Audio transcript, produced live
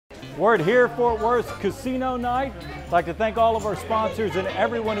We're at here Fort Worth Casino Night. I'd like to thank all of our sponsors and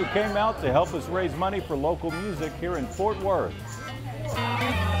everyone who came out to help us raise money for local music here in Fort Worth.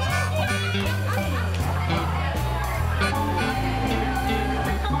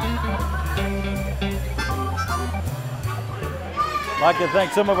 I'd like to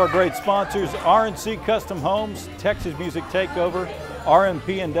thank some of our great sponsors: RNC Custom Homes, Texas Music Takeover,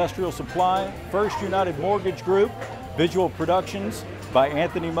 RMP Industrial Supply, First United Mortgage Group, Visual Productions by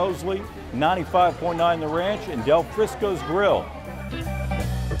Anthony Mosley, 95.9 The Ranch, and Del Frisco's Grille.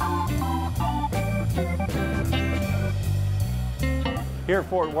 Here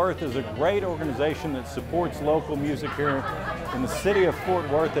Fort Worth is a great organization that supports local music here in the city of Fort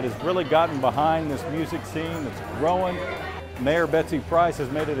Worth that has really gotten behind this music scene that's growing. Mayor Betsy Price has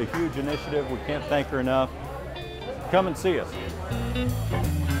made it a huge initiative. We can't thank her enough. Come and see us.